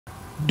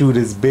Dude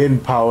has been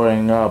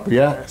powering up.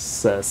 Yes,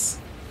 says.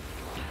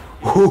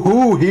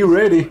 Woohoo, he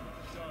ready.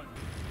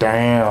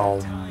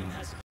 Damn.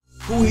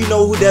 Who you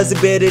know who does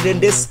it better than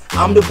this?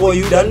 I'm the boy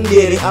who done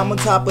get it. I'm on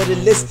top of the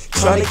list,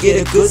 trying to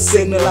get a good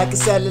signal like a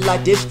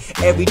satellite dish.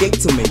 Every day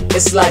to me,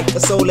 it's like a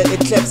solar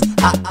eclipse.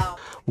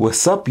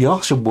 What's up, y'all?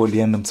 It's your boy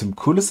Leon. I'm Tim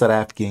Coolest at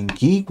African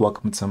Geek.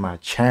 Welcome to my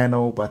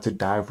channel. About to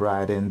dive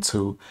right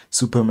into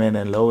Superman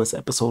and Lois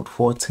episode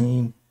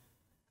 14.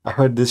 I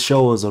heard this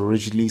show was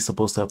originally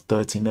supposed to have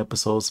 13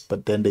 episodes,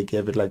 but then they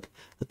gave it like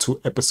a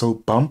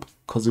 2-episode bump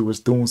because it was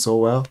doing so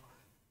well.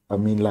 I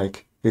mean,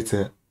 like, it's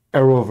a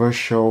Arrowverse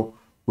show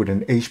with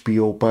an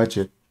HBO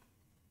budget.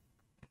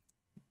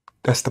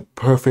 That's the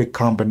perfect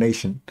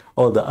combination.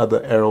 All the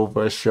other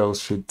Arrowverse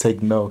shows should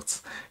take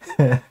notes.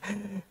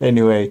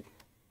 Anyway,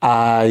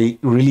 I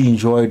really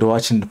enjoyed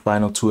watching the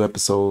final 2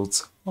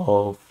 episodes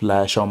of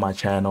Flash on my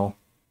channel,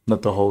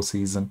 not the whole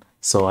season.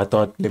 So I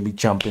thought, let me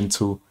jump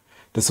into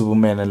the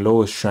Superman and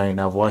Lois train.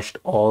 I've watched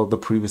all the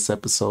previous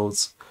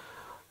episodes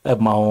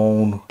at my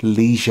own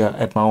leisure,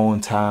 at my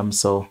own time.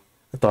 So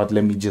I thought,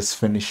 let me just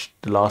finish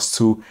the last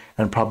 2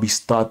 and probably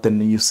start the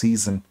new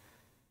season.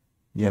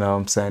 You know what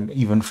I'm saying?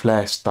 Even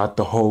Flash, start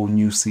the whole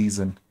new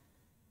season.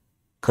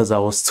 Because I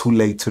was too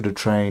late to the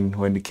train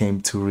when it came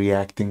to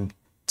reacting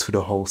to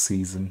the whole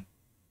season.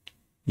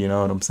 You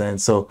know what I'm saying?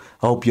 So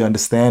I hope you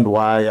understand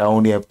why I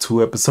only have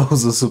 2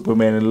 episodes of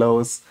Superman and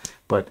Lois.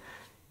 But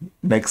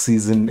next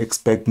season,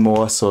 expect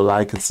more, so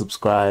like and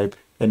subscribe.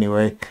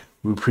 Anyway,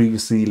 we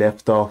previously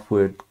left off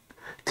with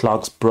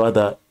Clark's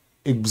brother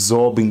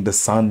absorbing the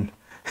sun.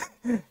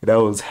 That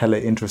was hella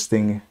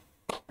interesting.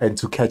 And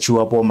to catch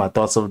you up on my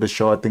thoughts of the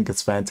show, I think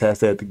it's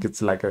fantastic. I think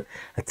it's like a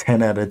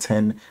 10 out of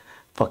 10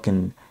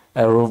 fucking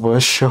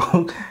Arrowverse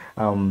show.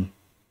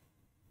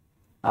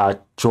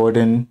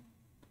 Jordan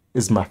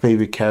is my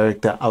favorite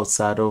character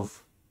outside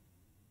of...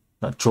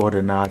 Not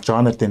Jordan,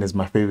 Jonathan is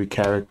my favorite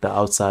character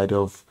outside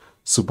of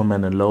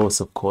Superman and Lois,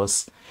 of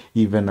course.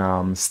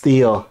 Even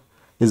Steel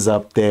is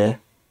up there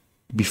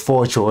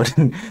before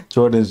Jordan.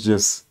 Jordan's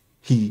just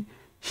he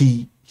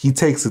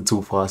takes it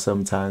too far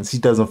sometimes. He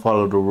doesn't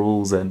follow the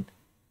rules and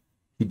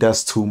he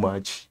does too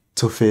much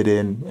to fit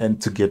in and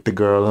to get the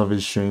girl of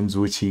his dreams,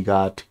 which he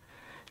got.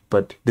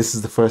 But this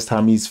is the first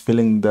time he's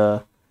feeling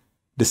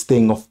this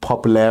thing of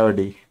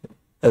popularity,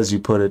 as you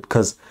put it,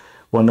 because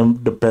one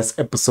of the best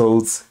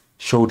episodes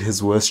showed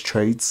his worst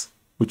traits,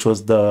 which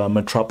was the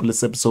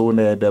Metropolis episode when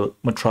they had the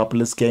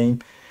Metropolis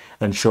game,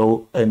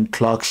 and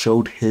Clark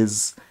showed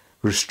his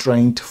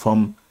restraint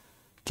from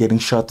getting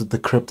shot with the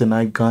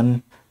kryptonite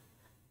gun,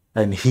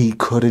 and he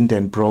couldn't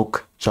and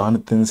broke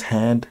Jonathan's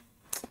hand.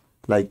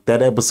 Like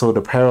that episode,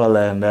 the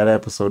parallel in that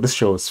episode, this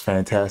show is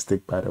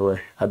fantastic, by the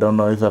way. I don't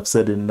know if I've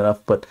said it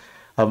enough, but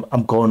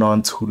I'm going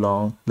on too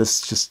long.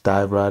 Let's just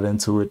dive right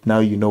into it. Now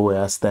you know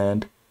where I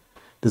stand.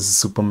 This is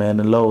Superman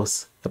and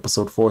Lois,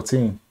 episode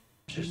 14.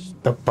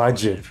 The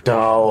budget,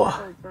 though.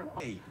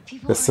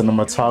 The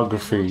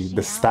cinematography,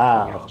 the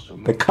style,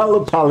 the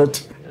color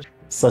palette.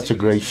 Such a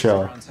great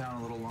show.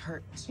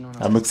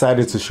 I'm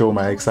excited to show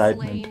my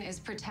excitement.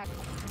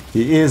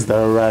 He is the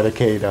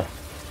Eradicator.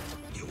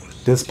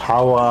 This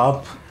power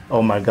up,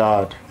 oh my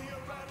god.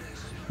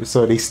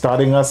 So they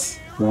starting us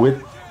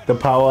with the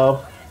power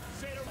up?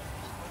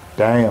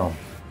 Damn.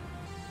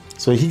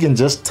 So he can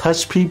just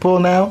touch people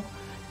now?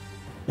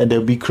 And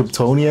they'll be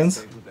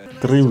Kryptonians?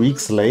 3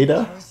 weeks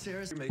later?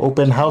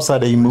 Open house, are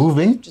they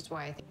moving?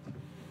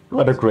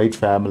 What a great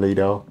family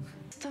though.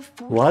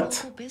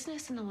 What?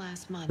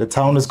 The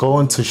town is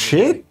going to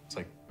shit?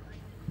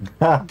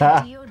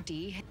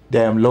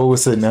 Damn,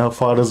 Lois and her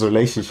father's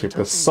relationship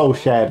is so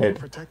shattered.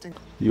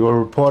 You're a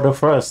reporter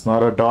first,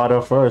 not a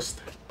daughter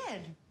first.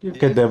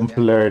 Look at them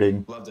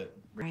flirting.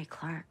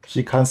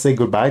 She can't say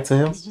goodbye to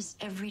him?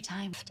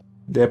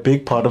 They're a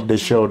big part of the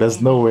show.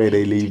 There's no way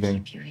they're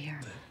leaving.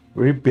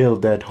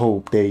 Rebuild that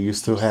hope they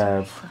used to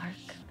have.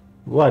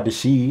 What, is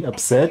she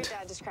upset?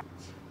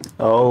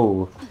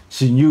 Oh,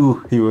 she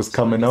knew he was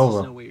coming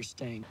over.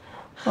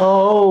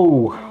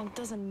 Oh,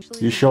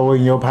 you're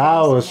showing your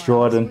powers,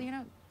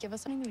 Jordan.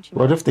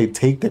 What if they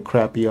take the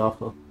crappy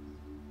offer?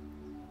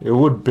 It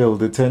would build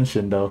the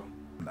tension, though.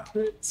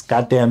 It's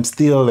goddamn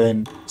Steel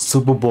and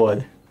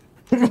Superboy.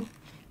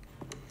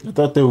 I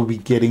thought they would be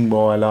getting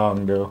more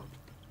along, though.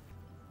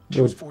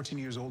 She was 14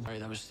 years old.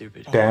 That was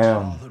stupid.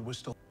 Damn.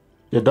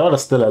 Your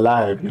daughter's still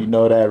alive, you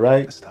know that,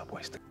 right?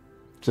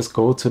 Just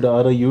go to the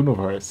other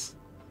universe.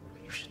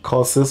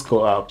 Call Cisco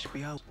up.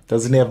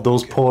 Doesn't he have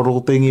those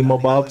portal thingy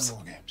mobobs?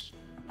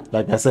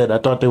 Like I said, I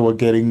thought they were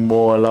getting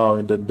more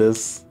along than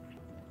this.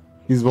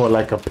 He's more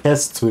like a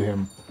pest to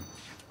him.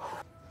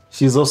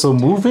 She's also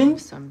moving?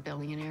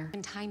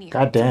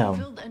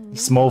 Goddamn.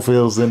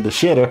 Smallville's in the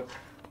shitter.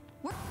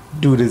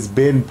 Dude has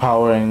been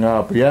powering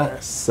up.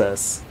 Yes,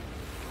 says.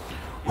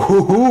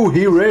 Woohoo,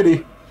 he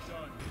ready.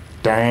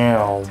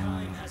 Damn.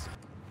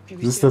 Is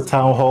this the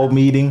town hall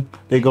meeting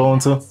they going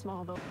to?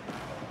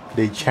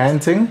 They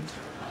chanting?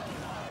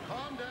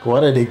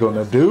 What are they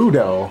gonna do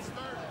though?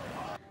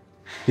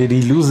 Did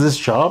he lose his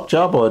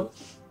job or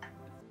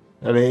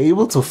Are they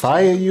able to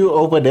fire you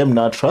over them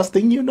not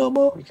trusting you no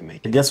more? We can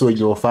make I it. guess when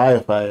you're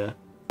fire.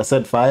 I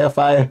said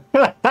fire.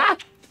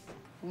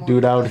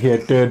 Dude out here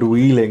third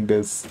wheeling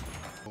this.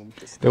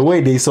 The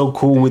way they so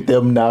cool with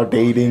them now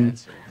dating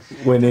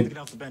when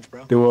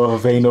they were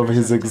vain of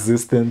his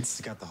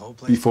existence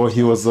before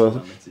he was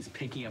a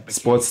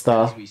sports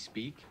star.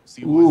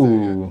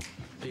 Ooh,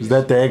 is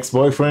that the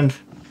ex-boyfriend?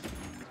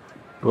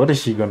 What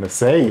is she gonna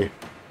say?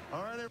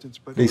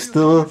 They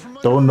still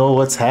don't know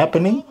what's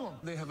happening?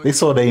 They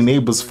saw their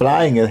neighbors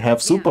flying and have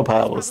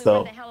superpowers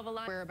though.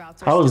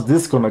 How is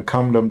this gonna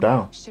calm them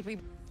down?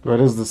 What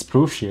is this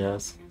proof she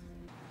has?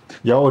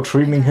 Y'all are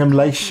treating him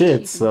like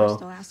shit,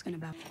 so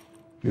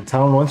your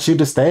town wants you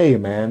to stay,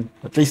 man.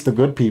 At least the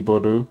good people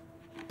do.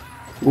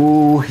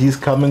 Ooh, he's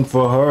coming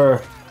for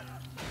her.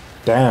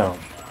 Damn.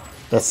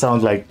 That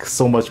sounds like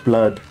so much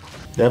blood.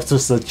 They have to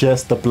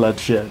suggest the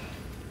bloodshed.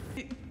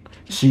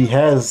 She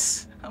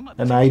has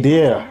an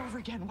idea.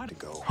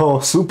 Oh,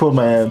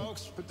 Superman.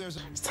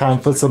 It's time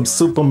for some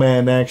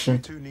Superman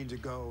action.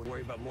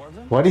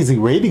 What is he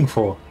waiting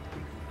for?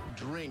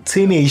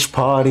 Teenage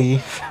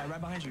party.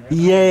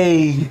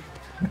 Yay.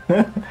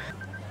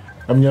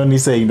 I'm only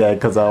saying that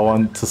because I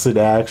want to see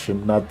the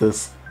action, not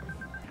this.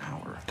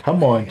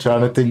 Come on,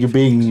 Jonathan, you're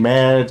being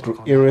mad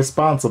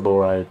irresponsible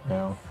right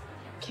now.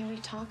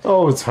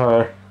 Oh, it's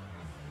her.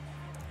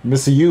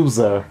 Mr.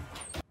 User.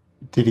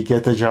 Did he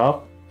get the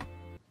job?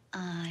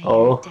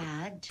 Oh,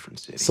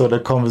 so the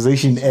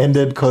conversation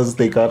ended because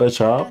they got a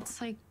job?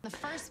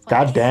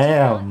 God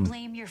damn.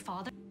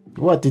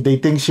 What, did they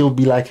think she'll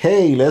be like,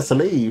 hey, let's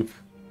leave?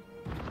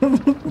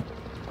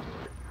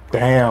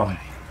 Damn.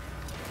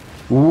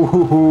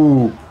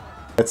 Ooh,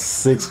 that's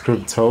 6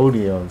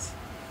 Kryptonians.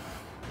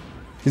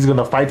 He's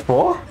gonna fight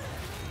for?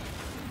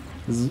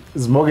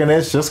 Is Morgan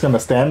Edge just gonna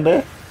stand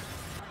there?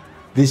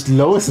 This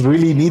Lois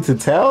really need to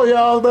tell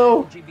y'all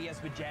though?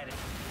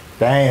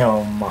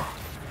 Damn.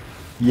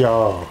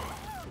 Yo.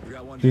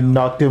 He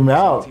knocked him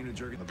out.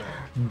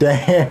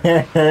 Damn.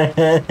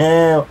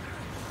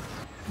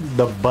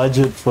 The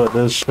budget for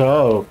this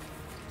show.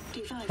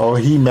 Oh,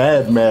 he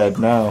mad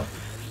now.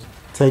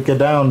 Take it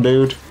down,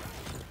 dude.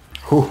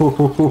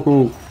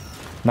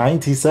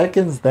 90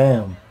 seconds?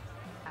 Damn.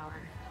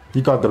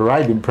 You got the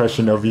right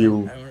impression of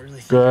you,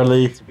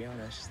 girly.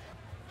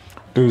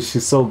 Dude,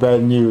 she's so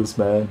bad news,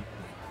 man.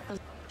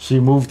 She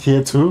moved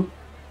here too?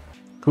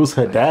 Who's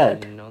her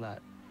dad?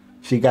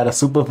 She got a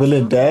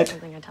supervillain dad?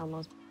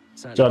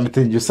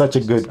 Jonathan, you're such a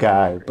good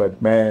guy, but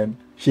man,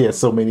 she has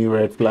so many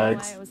red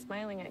flags.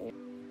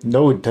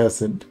 No, it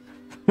doesn't.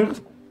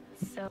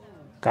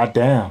 God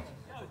damn.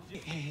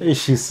 Is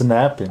she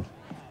snapping?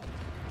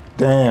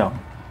 Damn.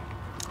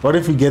 What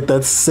if we get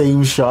that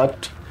same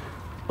shot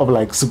of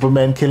like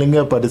Superman killing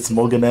her, but it's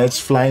Morgan Edge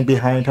flying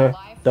behind her?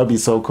 That'd be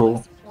so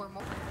cool.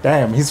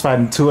 Damn, he's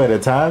fighting 2 at a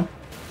time?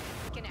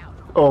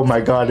 Oh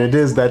my god, it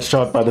is that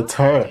shot, but it's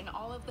her.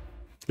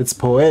 It's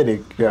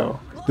poetic, yo.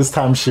 This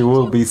time she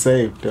will be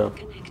saved, yo.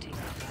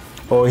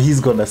 Oh,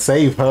 he's gonna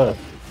save her.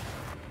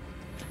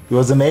 He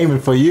wasn't aiming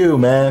for you,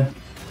 man.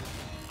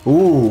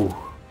 Ooh.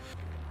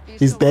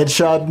 He's dead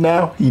shot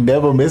now. He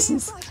never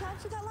misses.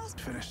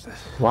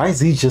 Why is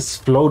he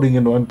just floating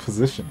in one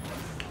position?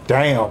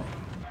 Damn.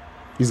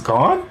 He's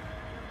gone?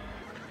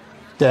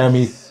 Damn,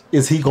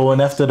 is he going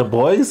after the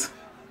boys?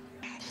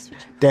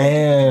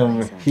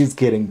 Damn, he's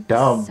getting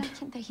dumped.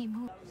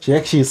 She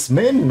actually is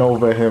smitten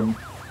over him.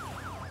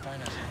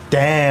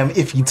 Damn,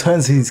 if he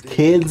turns his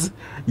kids,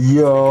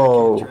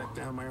 yo.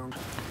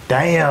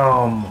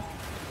 Damn.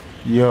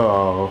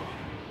 Yo.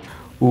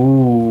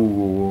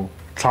 Ooh.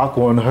 Clock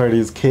won't hurt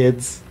his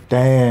kids.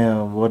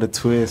 Damn, what a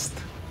twist.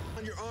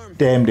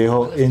 Damn, they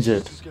all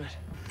injured.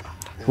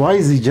 Why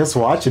is he just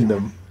watching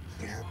them?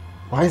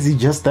 Why is he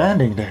just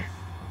standing there?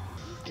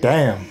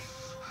 Damn.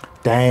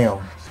 Damn.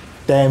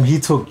 Damn, he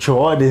took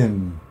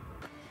Jordan.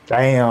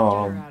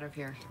 Damn.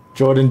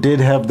 Jordan did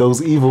have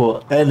those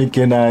evil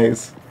Anakin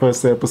eyes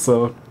first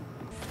episode.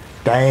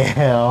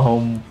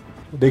 Damn.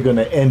 They're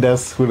gonna end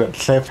us with a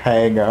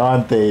cliffhanger,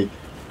 aren't they?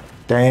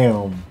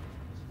 Damn.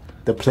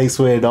 The place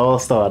where it all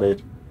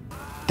started.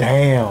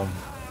 Damn.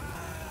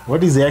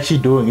 What is he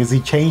actually doing? Is he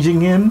changing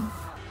him?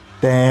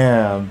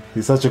 Damn.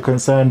 He's such a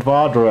concerned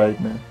father right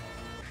now.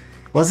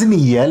 Wasn't he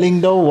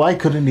yelling though? Why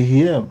couldn't he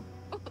hear him?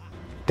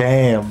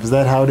 Damn. Is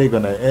that how they're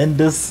gonna end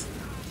this?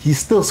 He's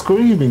still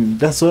screaming.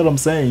 That's what I'm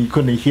saying. You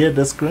couldn't hear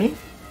the scream?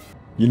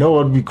 You know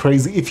what would be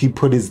crazy if he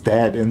put his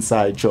dad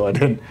inside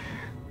Jordan?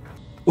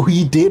 Oh,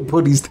 he did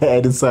put his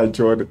dad inside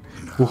Jordan.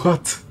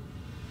 What?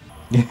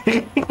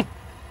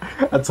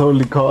 I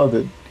totally called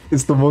it.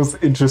 It's the most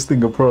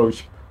interesting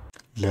approach.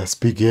 Let's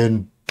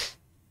begin.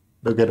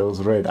 Look at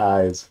those red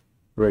eyes.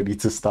 Ready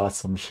to start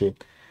some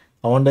shit.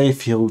 I wonder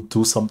if he'll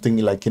do something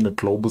like in a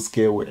global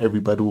scale where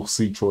everybody will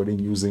see Jordan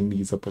using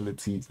these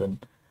abilities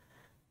and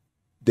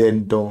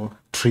then don't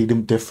treat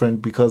him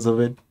different because of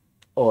it.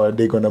 Or are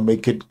they going to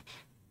make it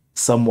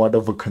somewhat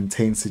of a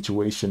contained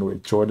situation where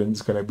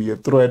Jordan's going to be a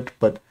threat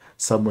but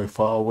somewhere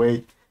far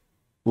away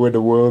where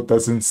the world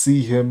doesn't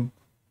see him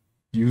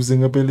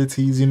using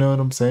abilities, you know what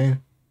I'm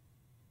saying?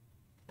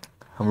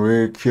 I'm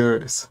really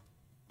curious.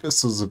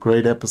 This was a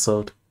great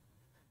episode.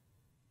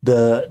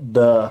 The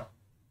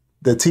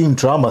the team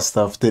drama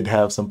stuff did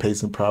have some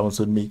pacing problems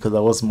with me because I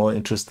was more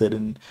interested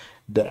in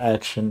the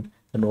action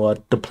and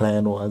what the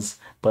plan was.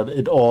 But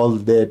it all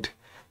led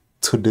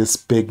to this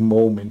big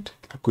moment.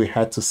 Like we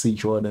had to see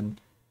Jordan,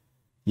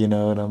 you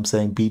know what I'm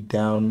saying, beat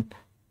down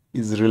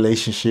his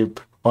relationship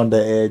on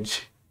the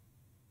edge.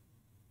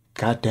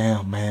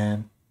 Goddamn,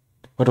 man.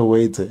 What a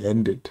way to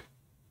end it.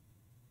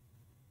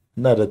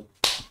 Not a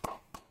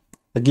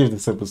I give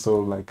this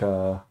episode like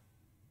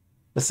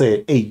let's say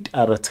an 8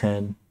 out of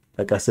 10.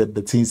 Like I said,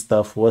 the teen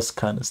stuff was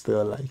kind of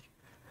still like,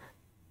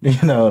 you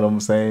know what I'm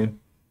saying?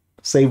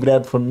 Save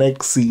that for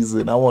next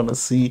season. I want to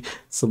see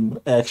some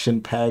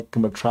action-packed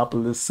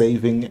Metropolis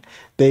saving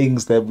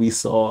things that we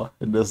saw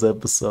in this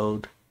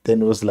episode.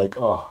 Then it was like,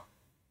 oh,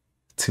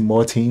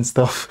 more teen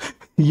stuff.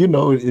 You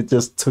know, it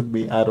just took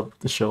me out of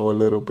the show a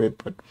little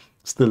bit, but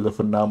still a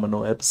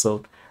phenomenal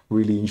episode.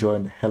 Really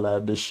enjoying the hell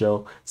out of this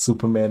show.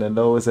 Superman and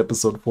Lois,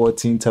 episode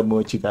 14. Tell me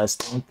what you guys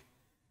think.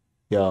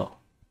 Yo,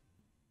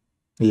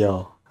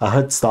 I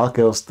heard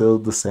Stargirl still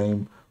the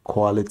same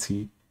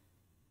quality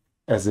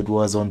as it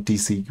was on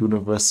DC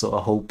Universe, so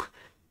I hope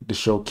the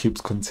show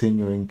keeps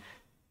continuing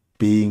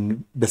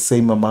being the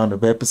same amount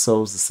of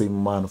episodes, the same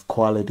amount of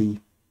quality,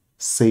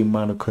 same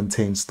amount of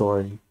contained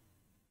story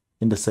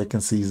in the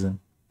second season.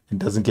 It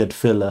doesn't get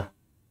filler.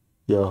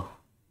 Yo,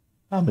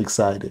 I'm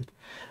excited.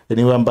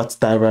 Anyway, I'm about to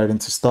dive right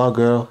into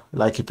Stargirl.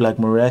 Like if you like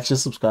my reaction,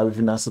 subscribe if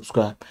you're not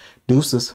subscribed. Deuces.